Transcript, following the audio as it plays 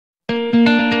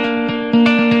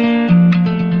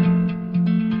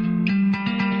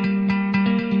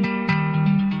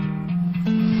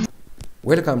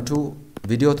Welcome to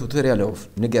video tutorial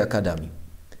of Nige Academy.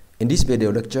 In this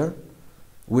video lecture,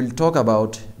 we'll talk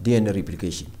about DNA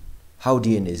replication. How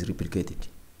DNA is replicated.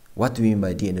 What do we mean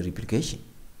by DNA replication?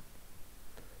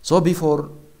 So before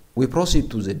we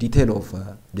proceed to the detail of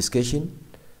discussion,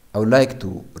 I would like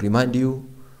to remind you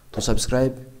to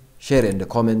subscribe, share and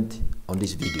comment on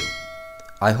this video.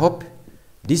 I hope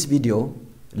this video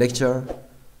lecture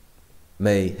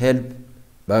may help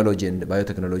biology and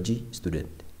biotechnology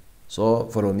students. So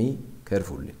follow me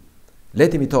carefully.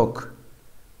 Let me talk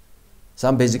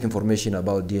some basic information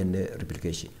about DNA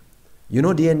replication. You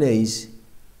know DNA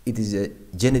is a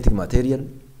genetic material.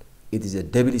 It is a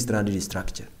double-stranded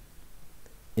structure.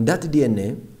 In that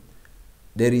DNA,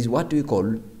 there is what we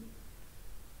call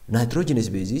nitrogenous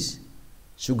bases,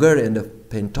 sugar and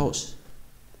pentose.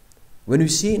 When we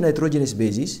see nitrogenous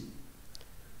bases,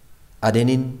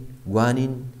 adenine,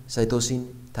 guanine, cytosine,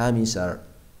 thymines are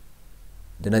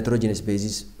the nitrogenous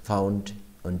bases found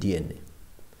on DNA.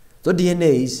 So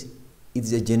DNA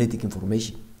is a genetic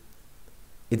information.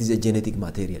 It is a genetic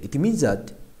material. It means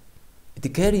that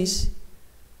it carries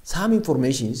some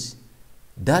informations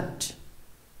that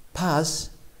pass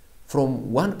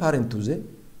from one parent to the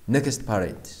next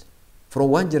parent, from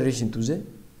one generation to the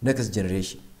next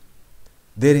generation.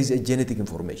 There is a genetic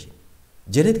information.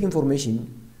 Genetic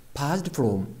information passed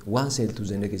from one cell to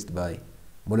the next by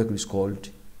molecules called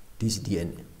this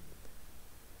DNA.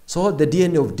 So the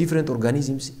DNA of different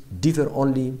organisms differ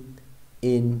only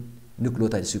in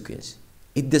nucleotide sequence.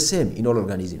 It's the same in all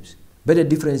organisms, but the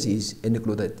difference is in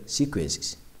nucleotide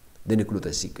sequences. The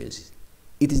nucleotide sequences.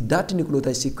 It is that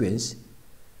nucleotide sequence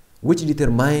which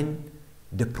determine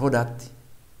the product,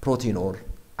 protein or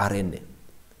RNA.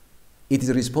 It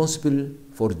is responsible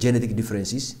for genetic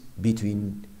differences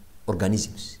between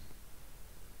organisms.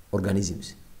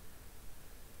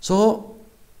 So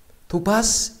to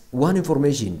pass one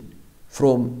information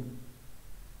from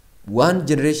one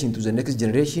generation to the next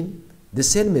generation, the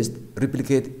cell must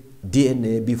replicate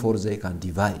DNA before they can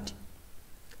divide.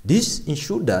 This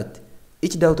ensures that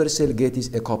each daughter cell gets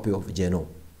a copy of genome.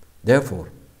 Therefore,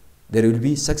 there will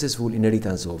be successful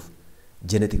inheritance of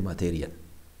genetic material.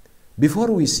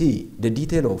 Before we see the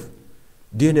detail of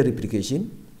DNA replication,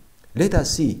 let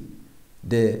us see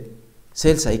the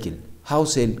cell cycle, how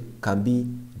cell can be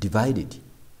divided.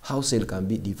 How cell can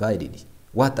be divided.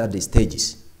 What are the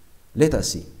stages? Let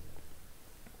us see.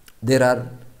 There are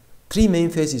three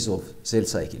main phases of cell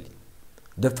cycle.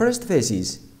 The first phase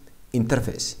is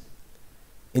interphase.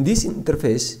 In this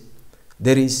interphase,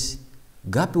 there is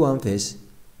GAP1 phase.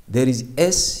 There is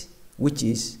S, which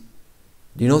is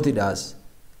denoted as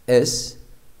S,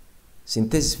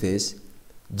 synthesis phase,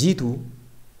 G2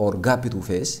 or GAP2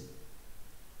 phase.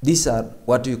 These are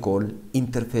what we call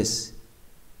interphase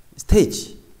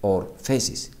stage or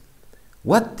phases.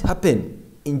 What happened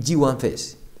in G1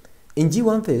 phase? In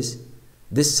G1 phase,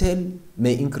 the cell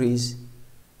may increase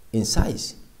in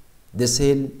size. The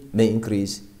cell may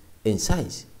increase in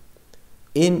size.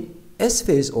 In S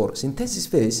phase or synthesis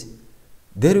phase,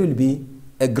 there will be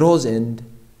a growth and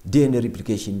DNA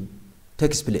replication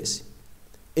takes place.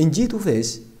 In G2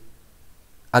 phase,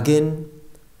 again,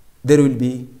 there will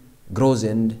be growth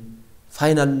and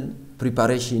final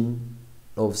preparation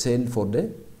of cell for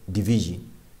the division.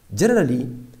 Generally,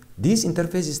 this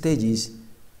interphase stage is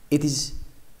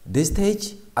the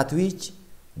stage at which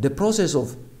the process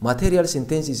of material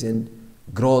synthesis and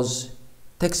growth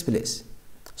takes place.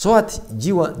 So at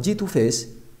G2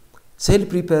 phase, cell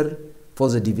prepare for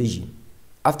the division.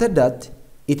 After that,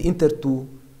 it enters to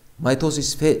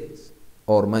mitosis phase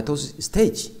or mitosis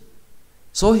stage.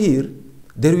 So here,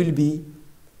 there will be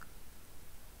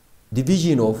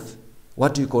division of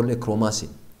what we call a chromatin,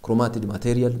 chromatid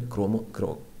material,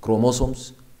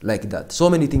 chromosomes, like that. So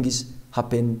many things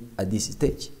happen at this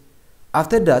stage.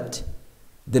 After that,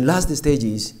 the last stage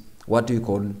is what we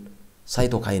call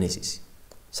cytokinesis.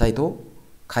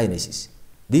 Cytokinesis.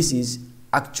 This is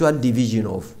actual division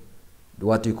of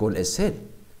what we call a cell.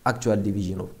 Actual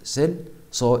division of cell.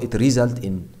 So it results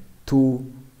in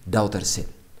two daughter cells.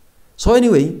 So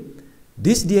anyway,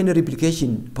 this DNA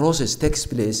replication process takes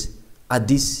place at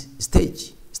this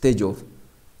stage of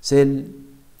cell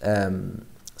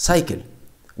cycle,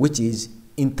 which is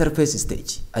interphase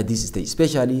stage, at this stage,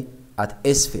 especially at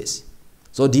S phase.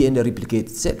 So DNA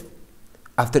replicates itself.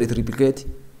 After it replicates,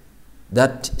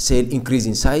 that cell increase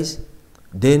in size,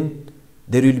 then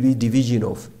there will be division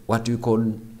of what we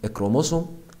call a chromosome.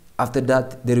 After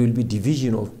that, there will be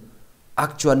division of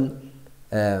actual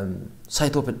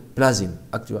cytoplasm,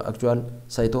 actual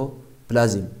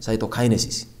cytoplasm,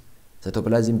 cytokinesis.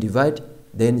 Cytoplasm divide,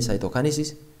 then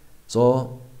cytokinesis,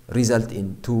 so result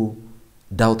in two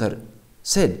daughter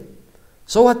cell.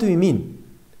 So what do we mean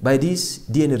by this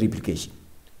DNA replication?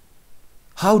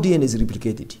 How DNA is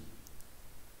replicated?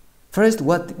 First,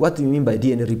 what do we mean by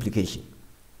DNA replication?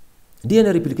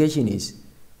 DNA replication is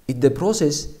the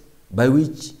process by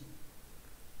which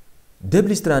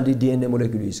double-stranded DNA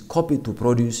molecule is copied to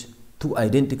produce two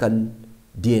identical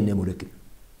DNA molecules.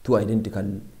 Two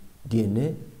identical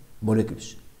DNA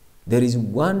molecules. There is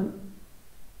one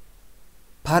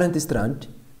parent strand,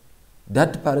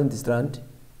 that parent strand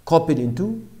copied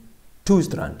into two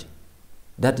strands.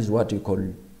 That is what we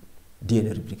call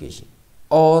DNA replication,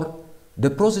 or the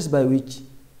process by which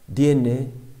DNA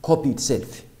copy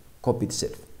itself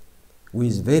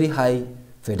with very high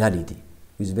fidelity,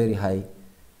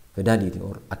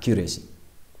 or accuracy.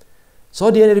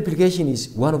 So DNA replication is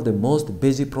one of the most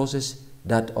basic processes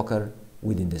that occur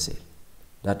within the cell.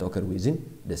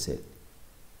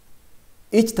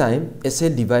 Each time a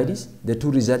cell divides, the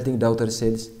two resulting daughter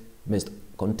cells must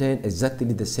contain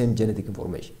exactly the same genetic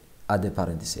information as the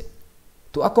parent cell.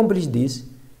 To accomplish this,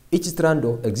 each strand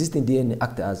of existing DNA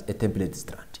acts as a template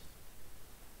strand.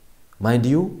 Mind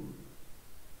you,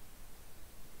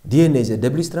 DNA is a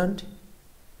double strand.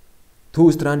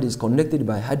 Two strands is connected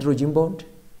by hydrogen bond.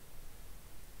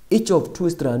 Each of two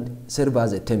strands serves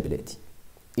as a template.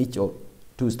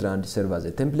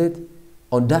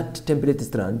 On that template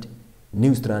strand,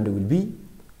 new strand will be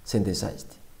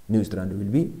synthesized.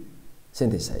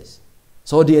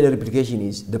 So DNA replication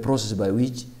is the process by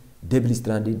which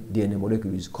double-stranded DNA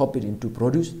molecule is copied into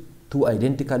produce two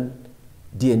identical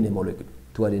DNA molecule.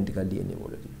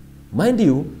 Mind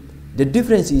you, the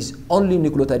difference is only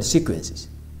nucleotide sequences.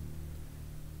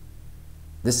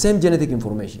 The same genetic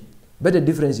information, but the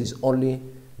difference is only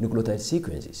nucleotide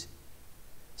sequences.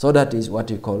 So that is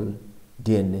what we call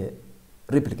DNA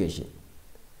replication.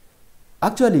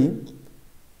 Actually,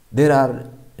 there are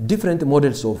different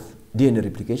models of DNA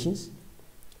replications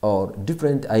or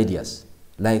different ideas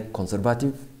like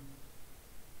conservative,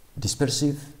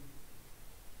 dispersive,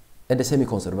 and the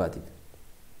semi-conservative.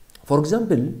 For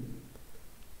example,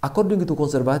 according to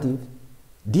conservative,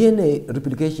 DNA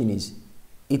replication is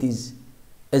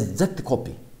exact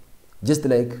copy, just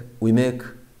like we make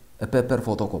a paper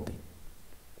photocopy.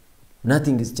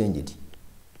 Nothing is changed.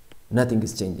 That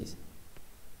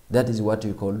is what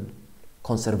we call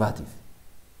conservative.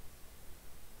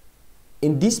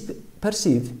 In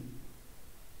dispersive,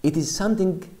 it is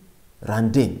something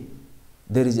random.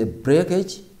 There is a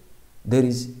breakage, there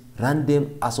is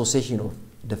random association of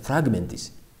the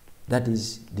fragments. That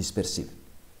is dispersive.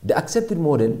 The accepted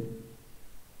model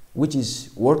which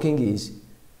is working is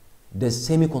the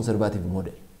semi-conservative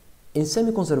model. In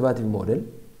semi-conservative model,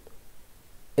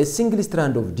 a single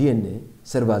strand of DNA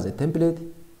serves as a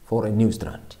template for a new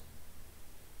strand.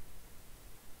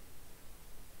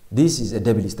 This is a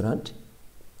double strand.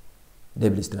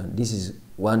 This is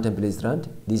one template strand.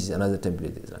 This is another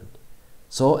template strand.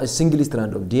 So a single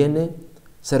strand of DNA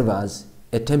serves as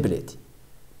a template.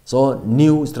 So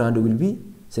new strand will be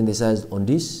synthesized on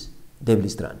this double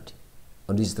strand.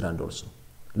 On this strand also.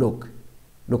 Look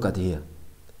at here.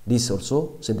 This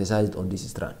also synthesized on this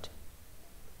strand.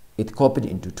 It copied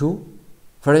into two.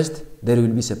 First, there will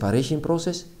be separation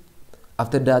process.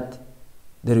 After that,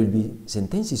 there will be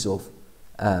synthesis of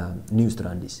new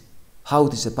strands. How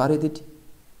to separate it,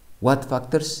 what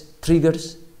factors,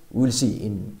 triggers, we will see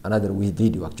in another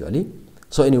video actually.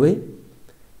 So anyway,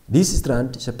 this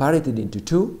strand separated into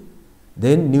two,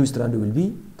 then new strand will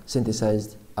be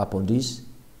synthesized upon this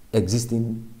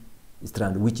existing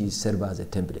strand which is served as a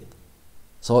template.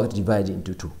 So it divides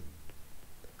into two.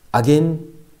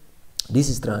 Again,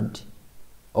 this strand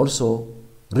also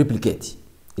replicates.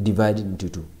 It divided into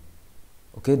two.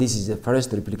 Okay, this is the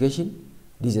first replication.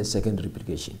 This is the second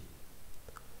replication.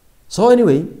 So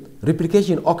anyway,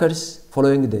 replication occurs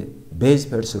following the base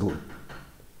pairs rule.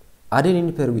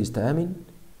 Adenine pair with thymine,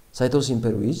 cytosine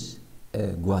pair with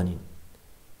guanine.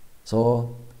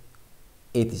 So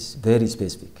it is very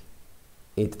specific.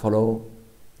 It follows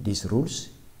these rules.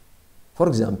 For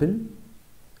example,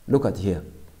 look at here.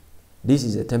 This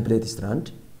is a template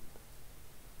strand.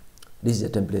 This is a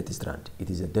template strand. It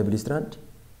is a double strand.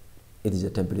 It is a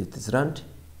template strand.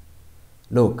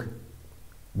 Look,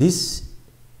 this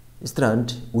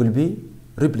strand will be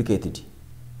replicated.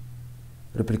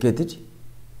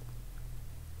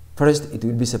 First, it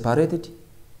will be separated.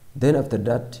 Then after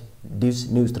that, this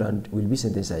new strand will be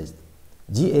synthesized.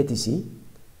 GATC,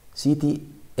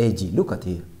 CTAG. Look at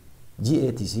here.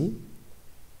 GATC,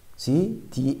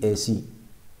 CTAC,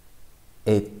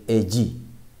 AG.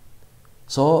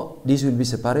 So this will be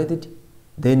separated.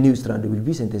 Then new strand will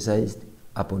be synthesized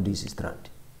upon this strand.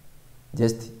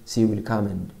 just C will come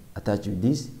and attach with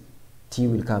this, T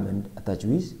will come and attach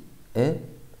with A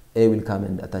will come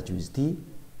and attach with T,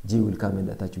 G will come and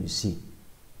attach with C.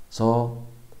 So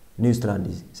new strand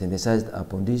is synthesized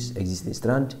upon this existing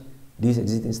strand. This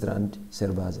existing strand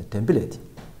serves as a template.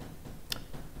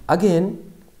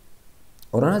 Again,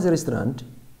 on another strand,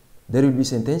 there will be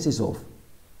sentences of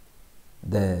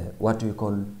the what we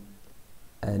call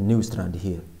a new strand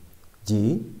here.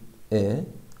 G, A,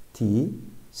 T,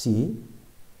 C.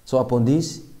 So upon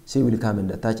this, C will come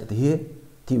and attach it here,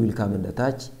 T will come and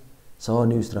attach. So a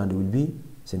new strand will be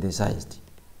synthesized.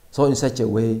 So in such a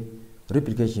way,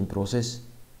 replication process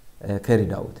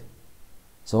carried out.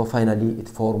 So finally, it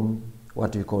forms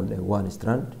what we call a one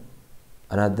strand.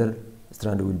 Another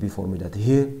strand will be formed at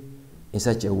here. In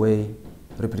such a way,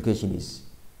 replication is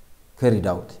carried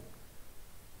out.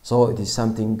 So it is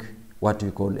something what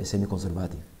we call a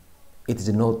semi-conservative. It is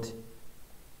not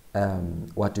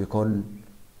what we call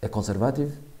a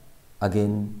conservative.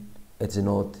 Again, it's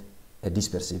not a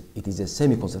dispersive. It is a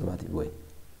semi-conservative way.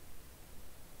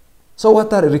 So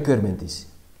what are the requirements?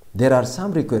 There are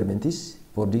some requirements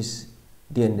for this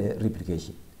DNA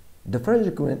replication. The first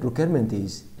requirement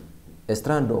is a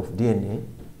strand of DNA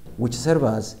which serves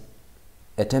as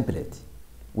a template.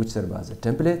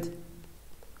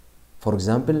 For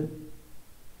example,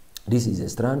 this is a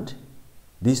strand.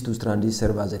 These two strands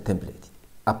serve as a template.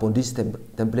 Upon this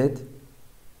template,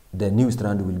 the new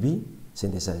strand will be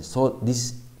synthesized. So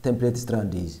this template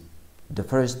strand is the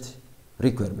first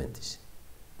requirement.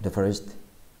 The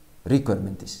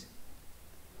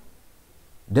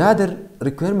other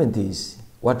requirement is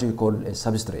what we call a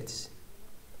substrates.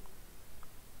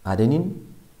 Adenine,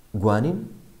 guanine,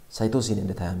 cytosine,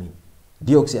 and thymine.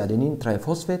 Deoxyadenine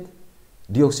triphosphate,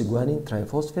 deoxyguanine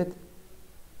triphosphate,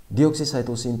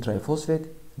 deoxycytosine triphosphate,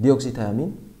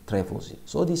 deoxythymine triphosphate.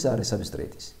 So these are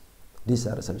substrates.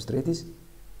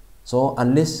 So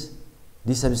unless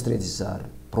these substrates are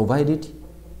provided,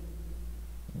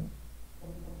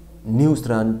 new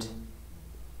strand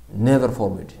never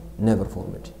formed.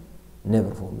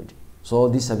 So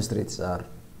these substrates are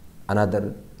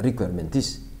another requirement.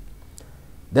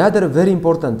 The other very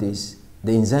important is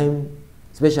the enzyme,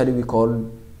 especially we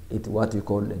call it what we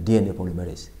call DNA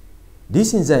polymerase.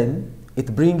 This enzyme,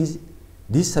 it brings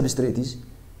these substrates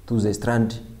to the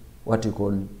strand, what we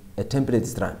call a template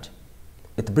strand.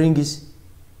 It brings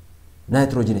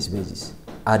nitrogenous bases,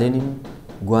 adenine,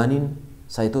 guanine,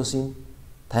 cytosine,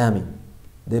 thymine.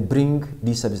 They bring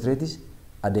these substrates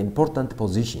at the important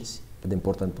positions.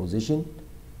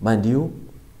 Mind you,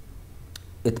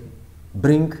 it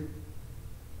bring,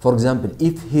 for example,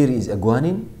 if here is a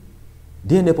guanine,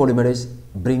 DNA polymerase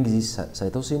brings this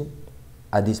cytosine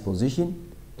at this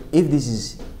position. If this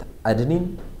is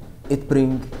adenine, it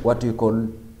brings what we call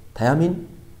thymine.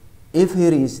 If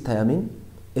here is thymine,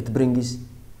 it brings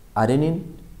adenine.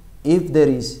 If there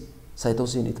is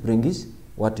cytosine, it brings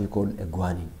what we call a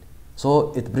guanine.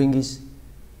 So it brings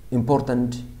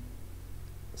important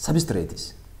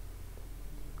substrates.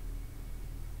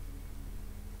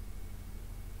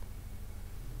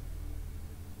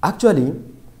 Actually,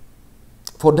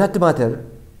 for that matter,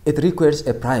 it requires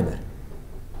a primer.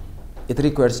 It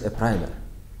requires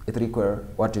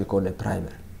what we call a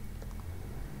primer.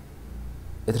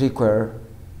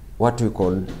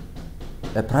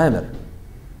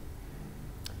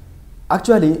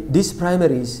 Actually, this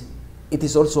primer is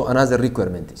also another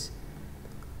requirement.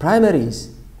 Primer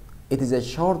is a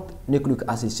short nucleic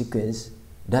acid sequence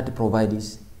that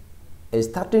provides a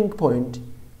starting point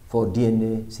for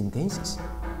DNA synthesis.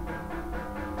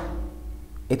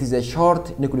 It is a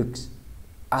short nucleic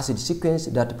acid sequence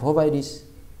that provides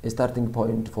a starting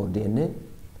point for DNA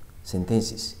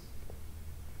synthesis.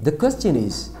 The question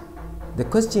is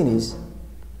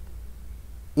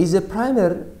a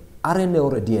primer RNA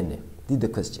or a DNA? This is the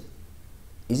question.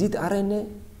 Is it RNA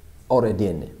or a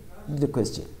DNA? This is the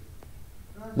question.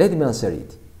 Let me answer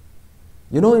it.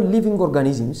 You know, in living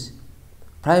organisms,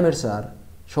 primers are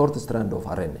short strands of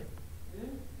RNA.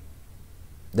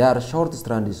 They are short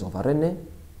strands of RNA.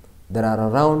 There are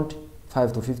around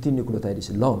 5 to 15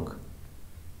 nucleotides long.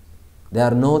 They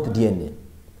are not DNA.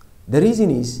 The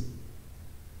reason is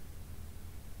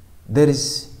there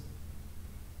is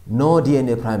no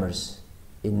DNA primers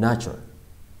in nature,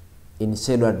 in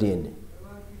cellular DNA.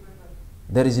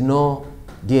 There is no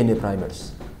DNA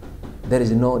primers.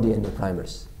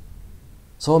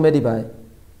 So made by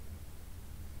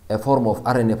a form of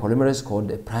RNA polymerase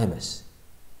called a primase.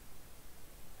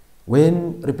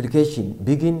 When replication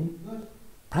begins,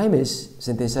 primase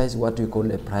synthesize what we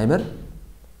call a primer.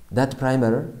 That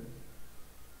primer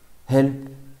help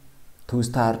to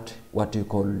start what you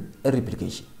call a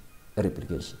replication.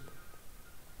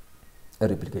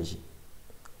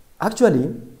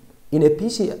 Actually, in a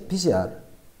PCR,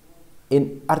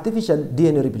 in artificial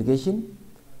DNA replication,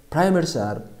 primers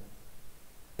are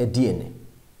a DNA.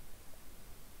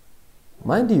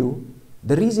 Mind you,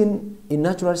 the reason in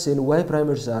natural cell why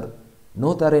primers are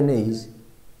not RNA is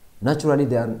naturally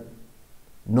there are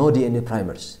no DNA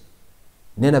primers,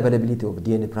 non-availability of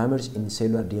DNA primers in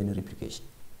cellular DNA replication.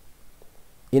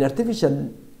 In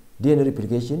artificial DNA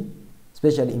replication,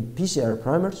 especially in PCR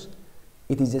primers,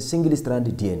 it is a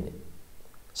single-stranded DNA.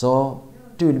 So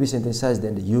it will be synthesized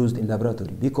and used in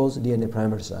laboratory because DNA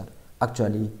primers are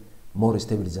actually more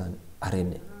stable than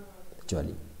RNA.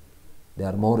 Actually, they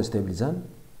are more stable than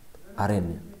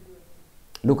RNA.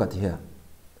 Look at here.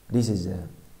 This is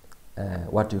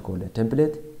what you call a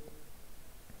template.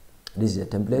 This is a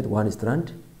template, one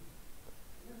strand,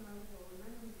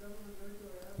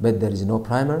 but there is no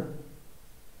primer,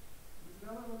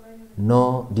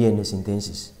 no DNA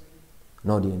synthesis.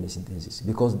 No DNA synthesis,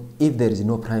 because if there is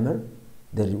no primer,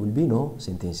 there will be no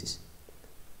synthesis.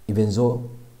 Even though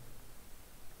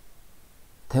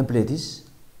template is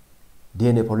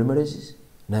DNA polymerases,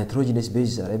 nitrogenous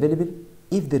bases are available,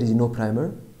 if there is no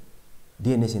primer,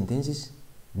 DNA synthesis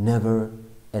never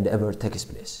and ever takes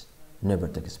place. Never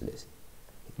takes place.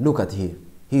 Look at here.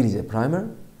 Here is a primer,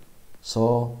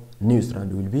 so new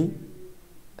strand will be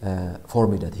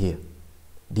formed at here.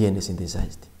 DNA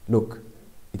synthesized. Look.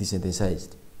 It is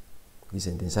synthesized. It is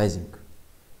synthesizing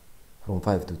from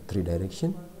 5 to 3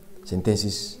 direction.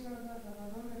 Synthesis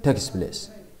takes place.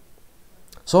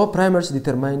 So primers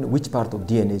determine which part of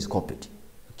DNA is copied.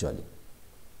 Actually,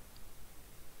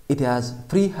 it has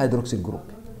free hydroxyl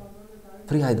group.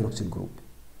 Free hydroxyl group.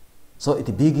 So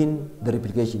it begins the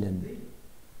replication, and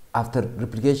after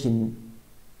replication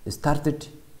is started,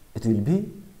 it will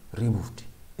be removed.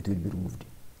 It will be removed.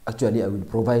 Actually, I will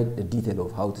provide the detail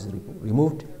of how it is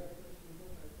removed.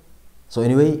 So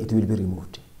anyway, it will be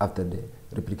removed after the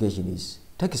replication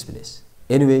takes place.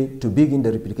 Anyway, to begin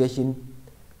the replication,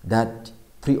 that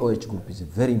free OH group is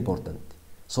very important.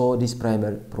 So this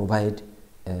primer provides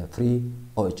a free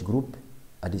OH group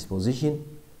at this position.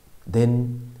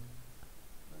 Then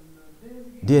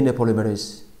DNA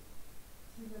polymerase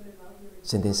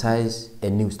synthesize a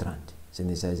new strand.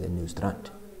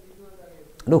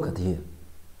 Look at here.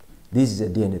 This is a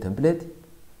DNA template.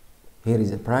 Here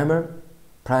is a primer.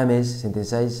 Primase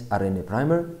synthesize RNA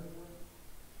primer.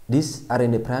 This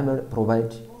RNA primer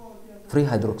provides free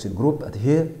hydroxyl group at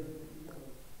here.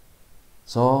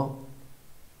 So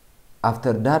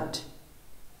after that,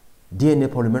 DNA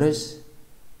polymerase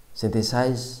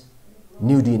synthesize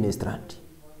new DNA strand.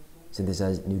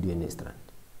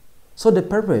 So the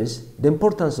purpose, the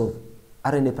importance of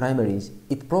RNA primer is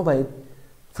it provides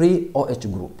free OH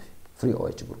group.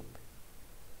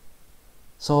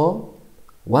 So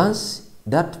once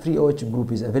that free OH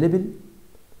group is available,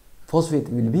 phosphate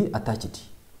will be attached.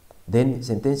 Then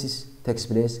synthesis takes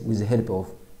place with the help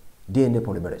of DNA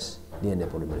polymerase.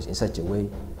 In such a way,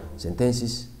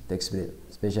 synthesis takes place,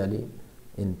 especially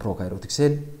in prokaryotic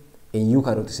cell. In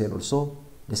eukaryotic cell also,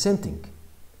 the same thing,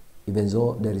 even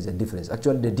though there is a difference.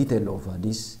 Actually, the detail of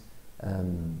this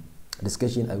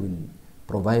discussion I will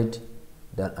provide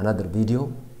another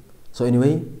video. So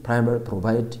anyway, primer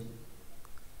provide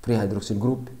free hydroxyl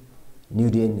group, new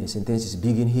DNA synthesis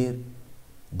begin here.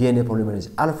 DNA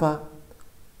polymerase alpha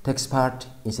takes part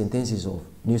in synthesis of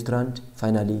new strand.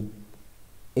 Finally,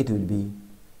 it will be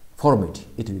formed.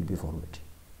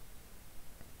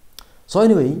 So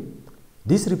anyway,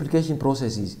 this replication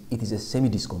process is a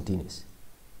semi-discontinuous.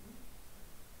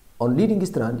 On leading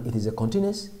strand, it is a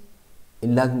continuous.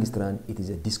 In lagging strand, it is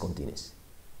a discontinuous.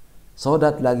 So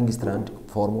that lagging strand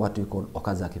form what we call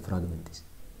Okazaki fragments.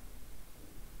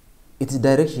 Its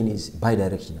direction is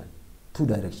bidirectional,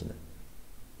 two-directional.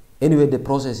 Anyway, the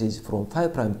process is from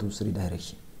 5' to 3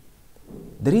 direction.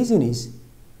 The reason is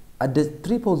at the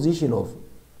 3 position of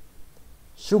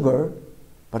sugar,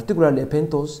 particularly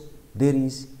pentose, there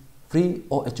is free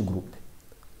OH group.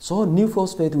 So new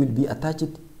phosphate will be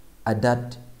attached at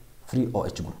that free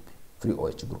OH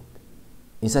group.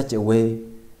 In such a way,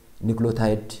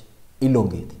 nucleotide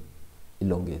elongate.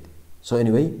 So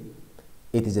anyway,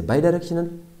 it is a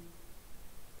bidirectional.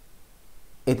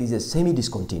 It is a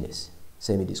semi-discontinuous.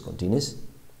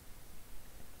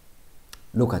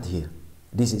 Look at here.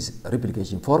 This is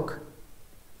replication fork.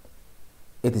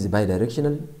 It is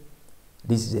bidirectional.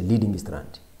 This is a leading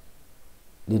strand.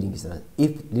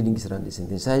 If leading strand is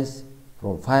synthesized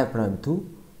from 5' to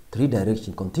 3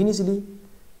 direction continuously,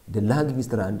 the lagging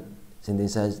strand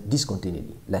synthesized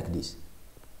discontinually, like this.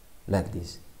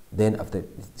 Then after it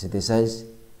synthesize,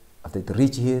 after it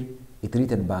reach here, it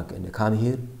return back and come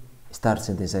here, start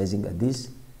synthesizing at this.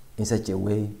 In such a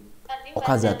way,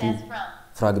 Okazaki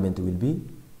fragment will be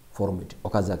formed.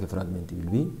 Okazaki fragment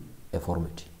will be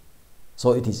formed.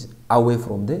 So it is away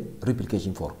from the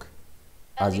replication fork.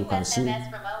 As you can see,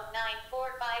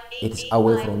 it is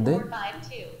away from the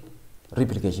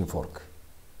replication fork.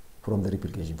 From the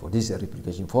replication fork. This is a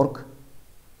replication fork.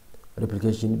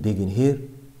 Replication begin here.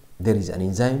 There is an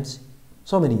enzymes.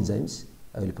 So many enzymes.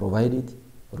 I will provide it.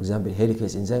 For example,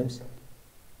 helicase enzymes.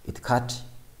 It cut,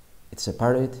 it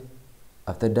separate.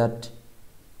 After that,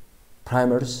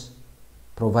 primers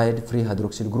provide free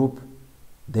hydroxyl group.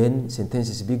 Then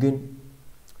synthesis begin.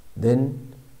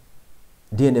 Then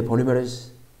DNA polymerase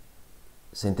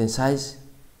synthesize.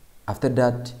 After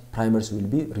that, primers will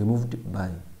be removed by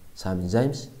some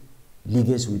enzymes.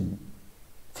 Ligase will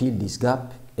fill this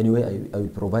gap. Anyway, I will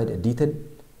provide a detail.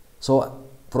 So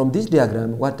from this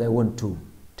diagram, what I want to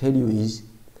tell you is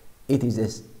it is a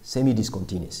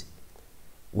semi-discontinuous.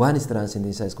 One strand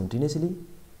synthesized continuously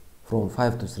from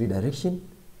 5 to 3 direction.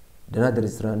 The other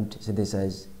strand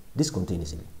synthesized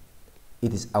discontinuously.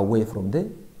 It is away from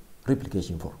the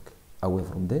replication fork. Away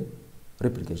from the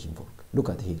replication fork. Look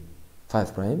at here.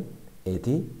 5 prime, AT,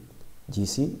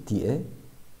 GC, TA,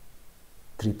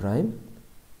 3 prime.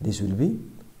 This will be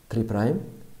 3 prime,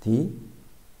 T,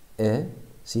 A,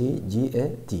 C, G,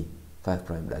 A, T. 5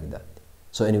 prime like that.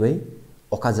 So anyway,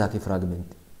 Okazaki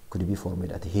fragment could be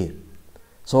formed at here.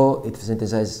 So it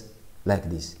synthesizes like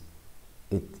this.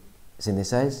 It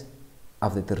synthesizes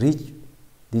after it reach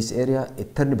this area,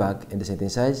 it turn back and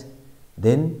synthesize.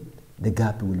 Then the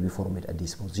gap will be formed at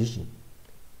this position.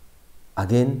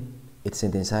 Again, it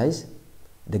synthesize.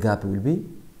 The gap will be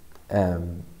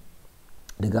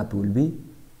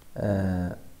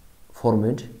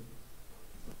formed.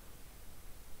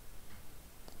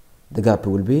 The gap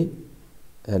will be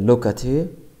look at here.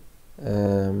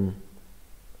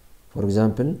 For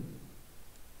example,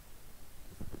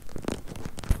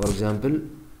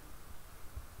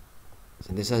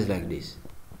 synthesize like this.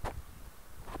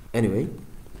 Anyway,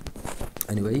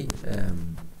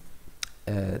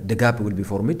 the gap will be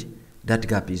formed. That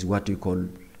gap is what we call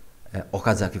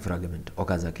Okazaki fragment.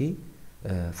 Okazaki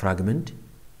fragment.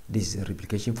 This is a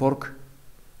replication fork.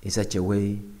 In such a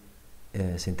way,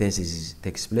 synthesis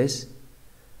takes place.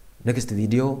 Next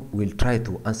video, we'll try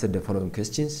to answer the following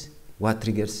questions. What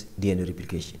triggers DNA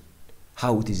replication?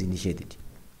 How it is initiated?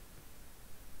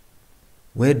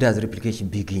 Where does replication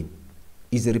begin?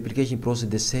 Is the replication process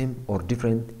the same or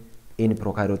different in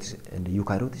prokaryotes and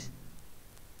eukaryotes?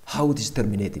 How it is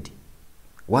terminated?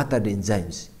 What are the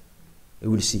enzymes? We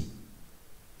will see.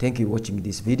 Thank you for watching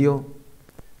this video.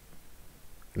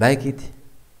 Like it,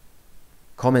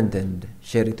 comment and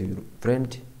share it to your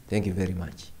friend. Thank you very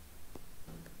much.